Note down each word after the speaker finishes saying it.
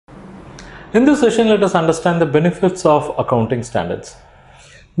In this session, let us understand the benefits of accounting standards.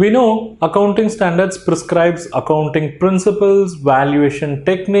 We know accounting standards prescribes accounting principles, valuation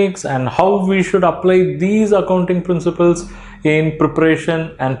techniques, and how we should apply these accounting principles in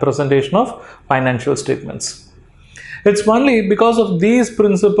preparation and presentation of financial statements. It's only because of these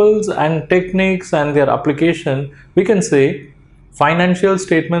principles and techniques and their application we can say financial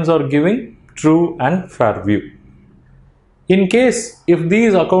statements are giving true and fair view. In case if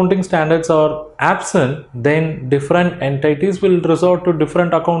these accounting standards are absent, then different entities will resort to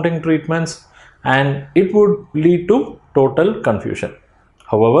different accounting treatments and it would lead to total confusion.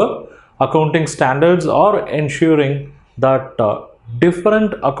 However, accounting standards are ensuring that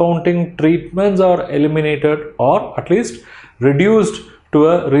different accounting treatments are eliminated or at least reduced to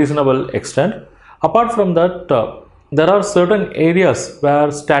a reasonable extent. Apart from that, there are certain areas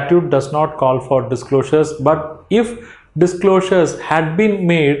where statute does not call for disclosures, but if disclosures had been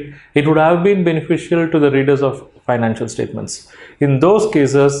made, it would have been beneficial to the readers of financial statements. In those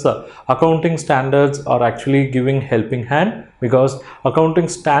cases, accounting standards are actually giving helping hand because accounting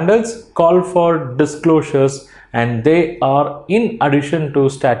standards call for disclosures and they are in addition to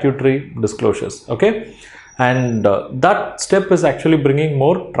statutory disclosures. Okay, and that step is actually bringing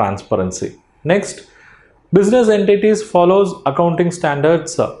more transparency. Next, business entities follows accounting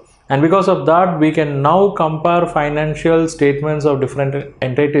standards. And because of that, we can now compare financial statements of different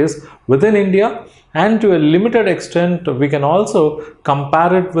entities within India, and to a limited extent, we can also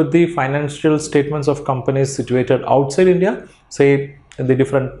compare it with the financial statements of companies situated outside India, say in the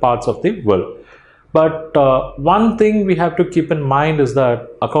different parts of the world. But one thing we have to keep in mind is that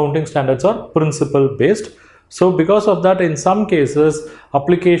accounting standards are principle based. So because of that, in some cases,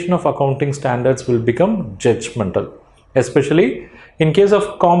 application of accounting standards will become judgmental, especially in case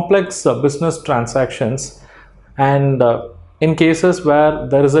of complex business transactions and in cases where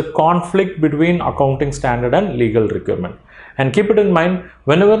there is a conflict between accounting standard and legal requirement. And keep it in mind,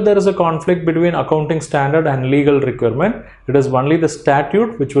 whenever there is a conflict between accounting standard and legal requirement, it is only the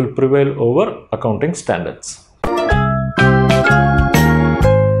statute which will prevail over accounting standards.